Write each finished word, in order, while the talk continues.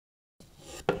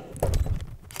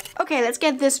Okay, let's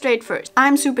get this straight first.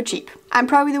 I'm super cheap. I'm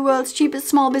probably the world's cheapest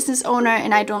small business owner,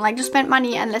 and I don't like to spend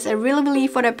money unless I really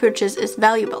believe what I purchase is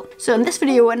valuable. So in this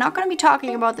video, we're not going to be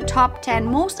talking about the top 10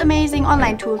 most amazing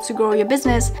online tools to grow your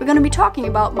business. We're going to be talking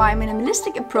about my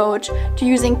minimalistic approach to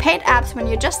using paid apps when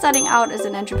you're just starting out as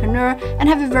an entrepreneur and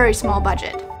have a very small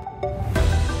budget.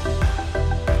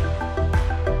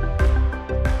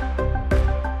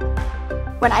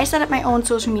 When I started my own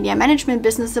social media management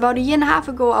business about 1.5 years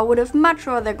ago, I would have much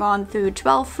rather gone through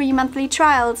 12 free monthly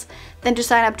trials than to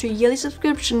sign up to a yearly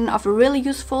subscription of a really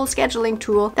useful scheduling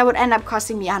tool that would end up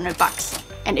costing me $100.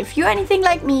 And if you're anything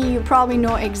like me, you probably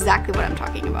know exactly what I'm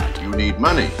talking about. You need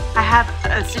money. I have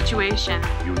a situation.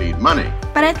 You need money.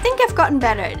 But I think I've gotten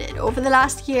better at it. Over the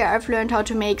last year, I've learned how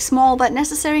to make small but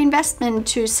necessary investment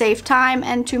to save time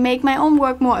and to make my own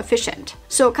work more efficient.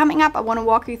 So coming up, I want to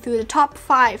walk you through the top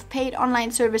 5 paid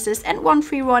online services and one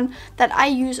free one that I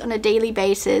use on a daily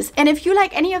basis. And if you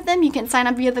like any of them, you can sign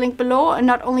up via the link below and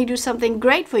not only do something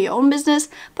great for your own business,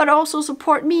 but also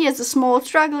support me as a small,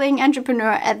 struggling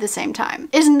entrepreneur at the same time.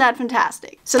 Isn't that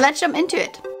fantastic? So let's jump into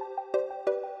it.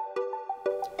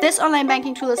 This online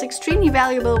banking tool is extremely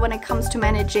valuable when it comes to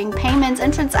managing payments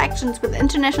and transactions with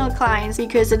international clients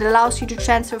because it allows you to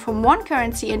transfer from one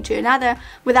currency into another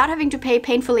without having to pay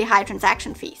painfully high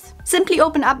transaction fees. Simply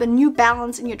open up a new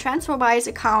balance in your TRANSFERWISE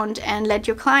account and let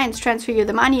your clients transfer you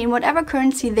the money in whatever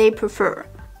currency they prefer.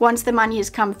 Once the money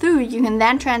has come through, you can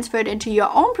then transfer it into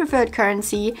your own preferred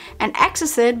currency and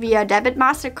access it via debit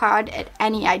MasterCard at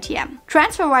any ITM.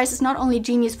 TRANSFERWISE is not only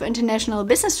genius for international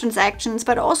business transactions,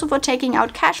 but also for taking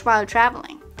out cash while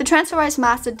traveling. The TRANSFERWISE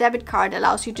Master Debit Card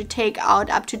allows you to take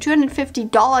out up to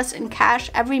 $250 in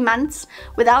cash every month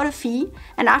without a fee,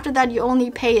 and after that you only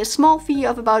pay a small fee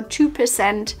of about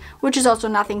 2%, which is also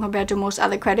nothing compared to most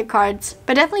other credit cards.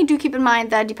 But definitely do keep in mind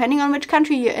that depending on which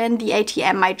country you're in, the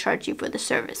ATM might charge you for the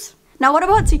service. Now, what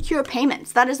about secure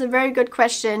payments? That is a very good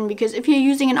question, because if you're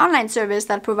using an online service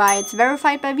that provides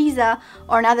verified by Visa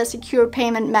or another secure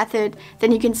payment method,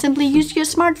 then you can simply use your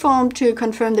smartphone to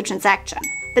confirm the transaction.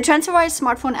 The TRANSFERWISE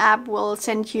smartphone app will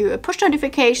send you a push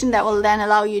notification that will then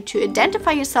allow you to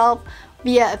identify yourself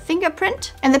via a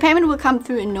fingerprint, and the payment will come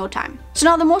through in no time. So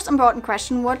now the most important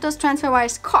question, what does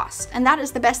TRANSFERWISE cost? And that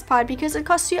is the best part because it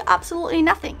costs you absolutely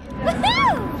nothing.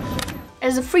 It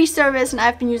is a free service and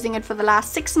I've been using it for the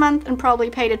last 6 months and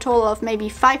probably paid a total of maybe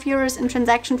 €5 in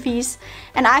transaction fees,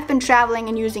 and I've been traveling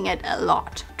and using it a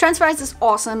lot. TRANSFERWISE is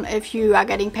awesome if you are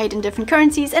getting paid in different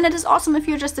currencies, and it is awesome if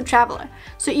you're just a traveler.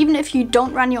 So even if you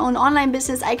don't run your own online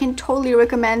business, I can totally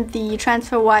recommend the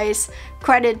TRANSFERWISE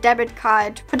credit debit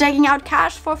card for taking out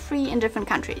cash for free in different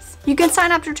countries. You can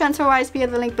sign up to TRANSFERWISE via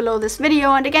the link below this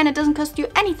video, and again, it doesn't cost you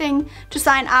anything to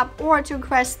sign up or to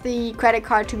request the credit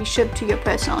card to be shipped to your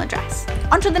personal address.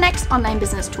 On to the next online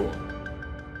business tool.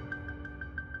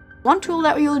 One tool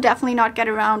that you'll definitely not get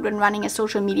around when running a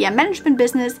social media management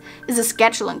business is a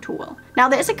scheduling tool. Now,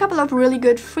 there's a couple of really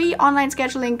good free online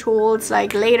scheduling tools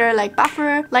like Later, like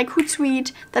Buffer, like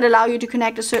Hootsuite that allow you to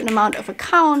connect a certain amount of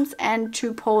accounts and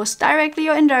to post directly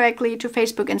or indirectly to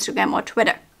Facebook, Instagram, or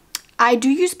Twitter. I do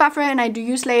use Buffer and I do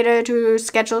use Later to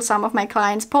schedule some of my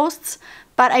clients' posts,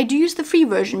 but I do use the free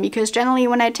version because generally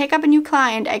when I take up a new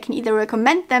client, I can either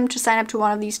recommend them to sign up to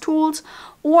one of these tools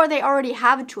or they already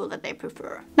have a tool that they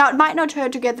prefer. Now, it might not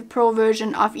hurt to get the pro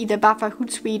version of either Buffer,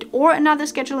 Hootsuite, or another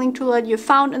scheduling tool that you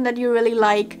found and that you really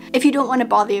like if you don't want to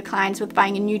bother your clients with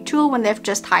buying a new tool when they've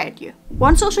just hired you.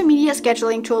 One social media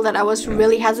scheduling tool that I was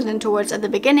really hesitant towards at the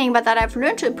beginning, but that I've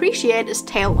learned to appreciate, is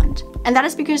Tailwind. And that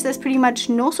is because there's pretty much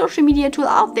no social media tool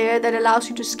out there that allows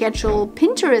you to schedule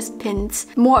Pinterest pins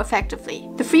more effectively.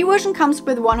 The free version comes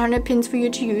with 100 pins for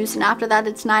you to use, and after that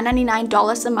it's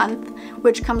 $9.99 a month,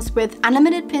 which comes with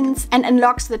unlimited pins and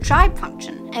unlocks the tribe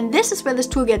function. And this is where this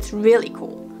tool gets really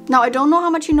cool. Now, I don't know how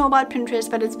much you know about Pinterest,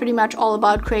 but it's pretty much all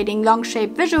about creating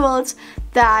long-shaped visuals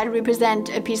that represent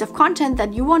a piece of content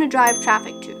that you want to drive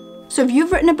traffic to. So if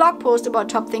you've written a blog post about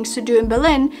top things to do in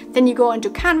Berlin, then you go into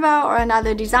Canva or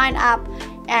another design app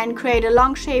and create a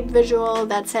long-shaped visual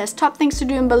that says top things to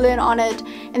do in Berlin on it,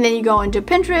 and then you go into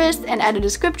Pinterest and add a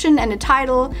description and a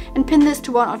title and pin this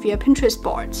to one of your Pinterest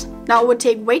boards. Now, it would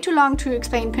take way too long to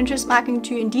explain Pinterest marketing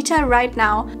to you in detail right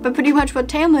now, but pretty much what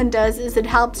Tailwind does is it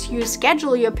helps you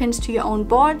schedule your pins to your own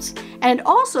boards, and it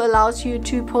also allows you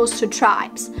to post to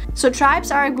tribes. So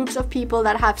tribes are groups of people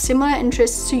that have similar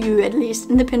interests to you, at least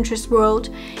in the Pinterest world,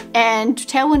 and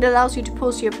Tailwind allows you to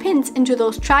post your pins into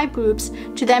those tribe groups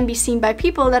to then be seen by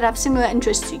people that have similar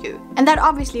interests to you. And that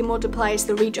obviously multiplies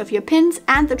the reach of your pins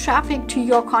and the traffic to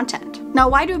your content. Now,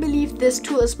 why do I believe this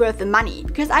tool is worth the money?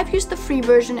 Because I've used the free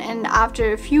version and and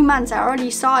after a few months I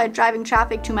already saw it driving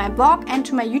traffic to my blog and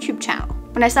to my YouTube channel.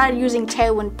 When I started using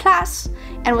Tailwind Plus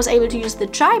and was able to use the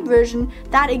tribe version,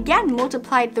 that again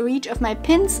multiplied the reach of my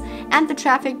pins and the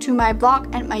traffic to my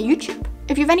blog and my YouTube.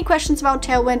 If you have any questions about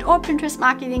Tailwind or Pinterest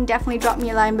marketing, definitely drop me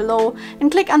a line below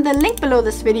and click on the link below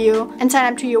this video and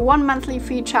sign up to your 1 monthly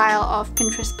free trial of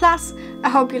Pinterest Plus. I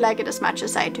hope you like it as much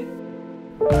as I do.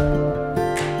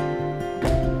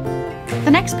 The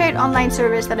next paid online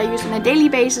service that I use on a daily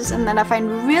basis and that I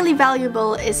find really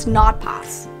valuable is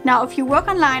NordPass. Now, if you work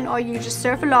online or you just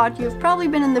surf a lot, you've probably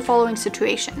been in the following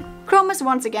situation. Chrome has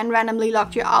once again randomly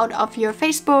locked you out of your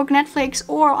Facebook, Netflix,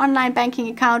 or online banking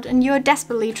account, and you're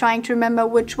desperately trying to remember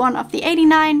which one of the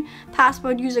 89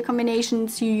 password user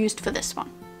combinations you used for this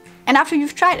one. And after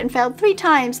you've tried and failed 3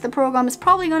 times, the program is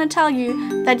probably going to tell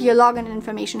you that your login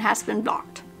information has been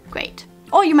blocked. Great.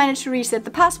 Or you manage to reset the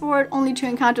password only to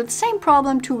encounter the same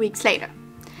problem 2 weeks later.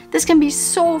 This can be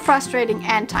so frustrating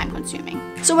and time consuming.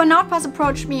 So when NordPass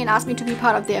approached me and asked me to be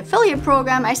part of their affiliate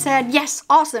program, I said, yes,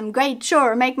 awesome, great,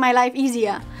 sure, make my life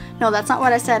easier. No, that's not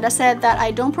what I said. I said that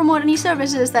I don't promote any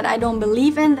services that I don't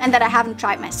believe in and that I haven't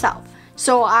tried myself.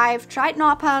 So I've tried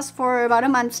NordPass for about a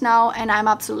month now and I'm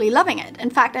absolutely loving it. In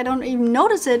fact, I don't even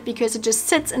notice it because it just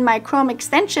sits in my Chrome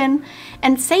extension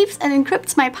and saves and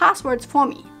encrypts my passwords for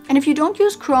me. And if you don't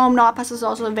use Chrome, NordPass is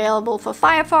also available for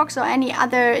Firefox or any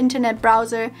other internet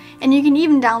browser, and you can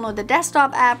even download the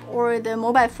desktop app or the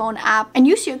mobile phone app and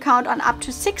use your account on up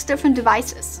to 6 different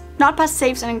devices. NordPass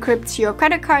saves and encrypts your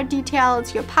credit card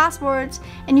details, your passwords,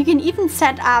 and you can even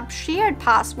set up shared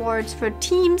passwords for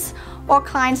teams or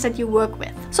clients that you work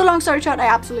with. So long story short, I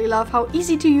absolutely love how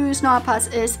easy to use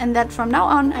NordPass is, and that from now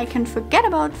on I can forget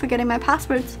about forgetting my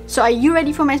passwords. So are you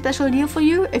ready for my special deal for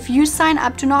you? If you sign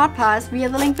up to NordPass via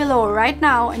the link below right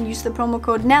now and use the promo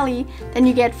code Nelly, then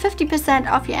you get 50%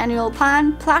 off your annual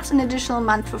plan plus an additional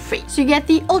month for free. So you get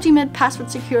the ultimate password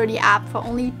security app for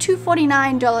only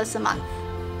 $249 a month.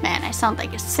 Man, I sound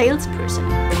like a salesperson.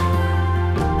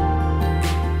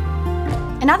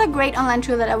 Another great online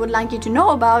tool that I would like you to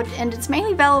know about, and it's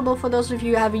mainly valuable for those of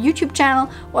you who have a YouTube channel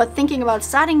or thinking about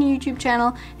starting a YouTube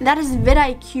channel, and that is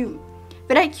vidIQ.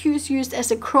 vidIQ is used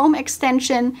as a Chrome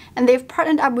extension and they've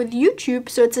partnered up with YouTube,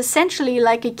 so it's essentially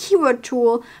like a keyword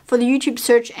tool for the YouTube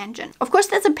search engine. Of course,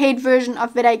 there's a paid version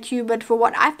of vidIQ, but for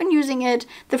what I've been using it,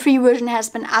 the free version has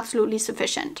been absolutely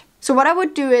sufficient. So what I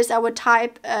would do is I would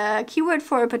type a keyword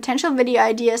for a potential video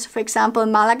idea, so for example,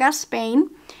 Malaga,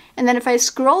 Spain. And then if I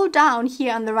scroll down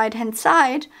here on the right hand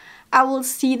side, I will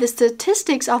see the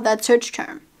statistics of that search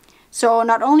term. So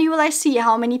not only will I see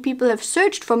how many people have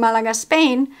searched for Malaga,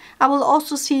 Spain, I will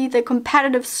also see the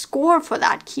competitive score for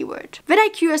that keyword.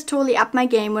 vidIQ has totally upped my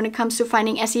game when it comes to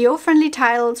finding SEO-friendly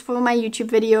titles for my YouTube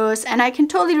videos, and I can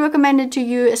totally recommend it to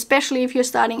you, especially if you're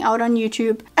starting out on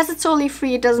YouTube. As it's totally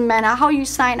free, it doesn't matter how you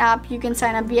sign up. You can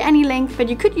sign up via any link, but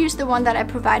you could use the one that I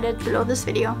provided below this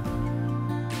video.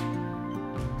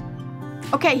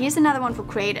 Okay, here's another one for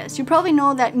creators. You probably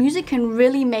know that music can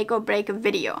really make or break a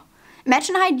video.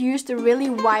 Imagine I'd used a really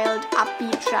wild,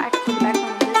 upbeat track for the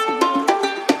background of this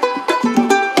video.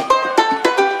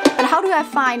 But how do I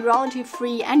find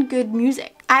royalty-free and good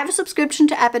music? I have a subscription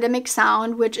to Epidemic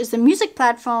Sound, which is a music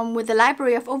platform with a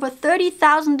library of over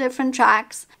 30,000 different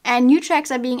tracks, and new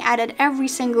tracks are being added every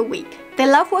single week. They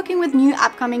love working with new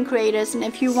upcoming creators, and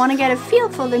if you want to get a feel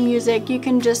for the music, you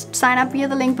can just sign up via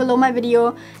the link below my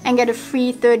video and get a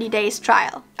free 30 days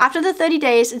trial. After the 30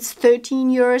 days, it's 13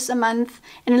 euros a month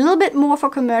and a little bit more for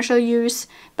commercial use,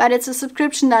 but it's a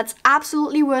subscription that's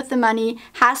absolutely worth the money,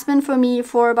 has been for me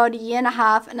for about a year and a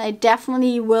half, and I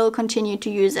definitely will continue to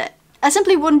use it. I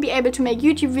simply wouldn't be able to make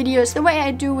YouTube videos the way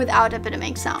I do without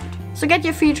Epidemic Sound. So get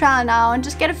your free trial now and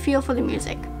just get a feel for the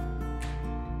music.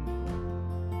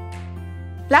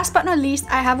 Last but not least,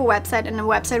 I have a website, and a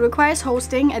website requires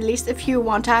hosting, at least if you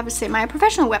want to have a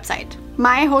semi-professional website.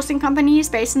 My hosting company is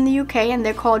based in the UK and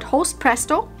they're called Host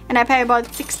Presto, and I pay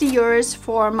about 60 euros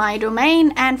for my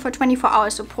domain and for 24-hour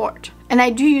support. And I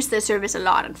do use their service a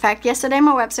lot. In fact, yesterday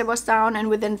my website was down and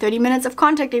within 30 minutes of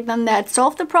contacting them, they had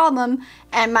solved the problem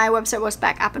and my website was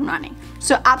back up and running.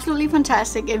 So absolutely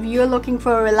fantastic. If you're looking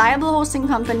for a reliable hosting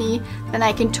company, then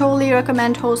I can totally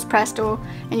recommend Host Presto,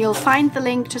 and you'll find the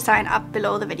link to sign up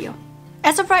below the video.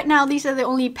 As of right now, these are the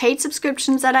only paid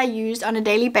subscriptions that I used on a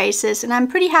daily basis, and I'm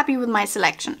pretty happy with my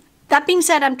selection. That being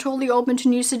said, I'm totally open to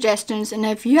new suggestions, and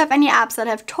if you have any apps that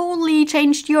have totally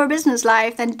changed your business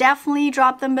life, then definitely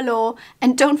drop them below,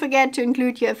 and don't forget to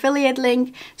include your affiliate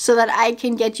link so that I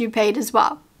can get you paid as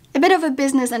well. A bit of a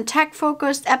business and tech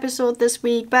focused episode this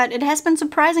week, but it has been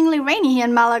surprisingly rainy here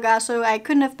in Malaga, so I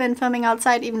couldn't have been filming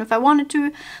outside even if I wanted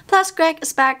to. Plus Greg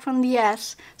is back from the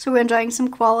US, so we're enjoying some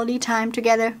quality time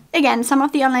together. Again, some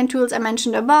of the online tools I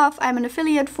mentioned above I'm an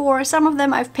affiliate for, some of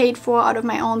them I've paid for out of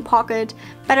my own pocket,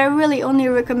 but I really only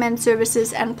recommend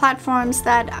services and platforms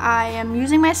that I am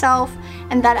using myself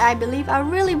and that I believe are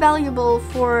really valuable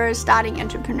for starting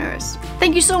entrepreneurs.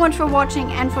 Thank you so much for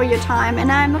watching and for your time,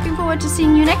 and I'm looking forward to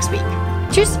seeing you next week.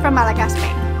 Tschüss from Malaga,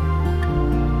 Spain.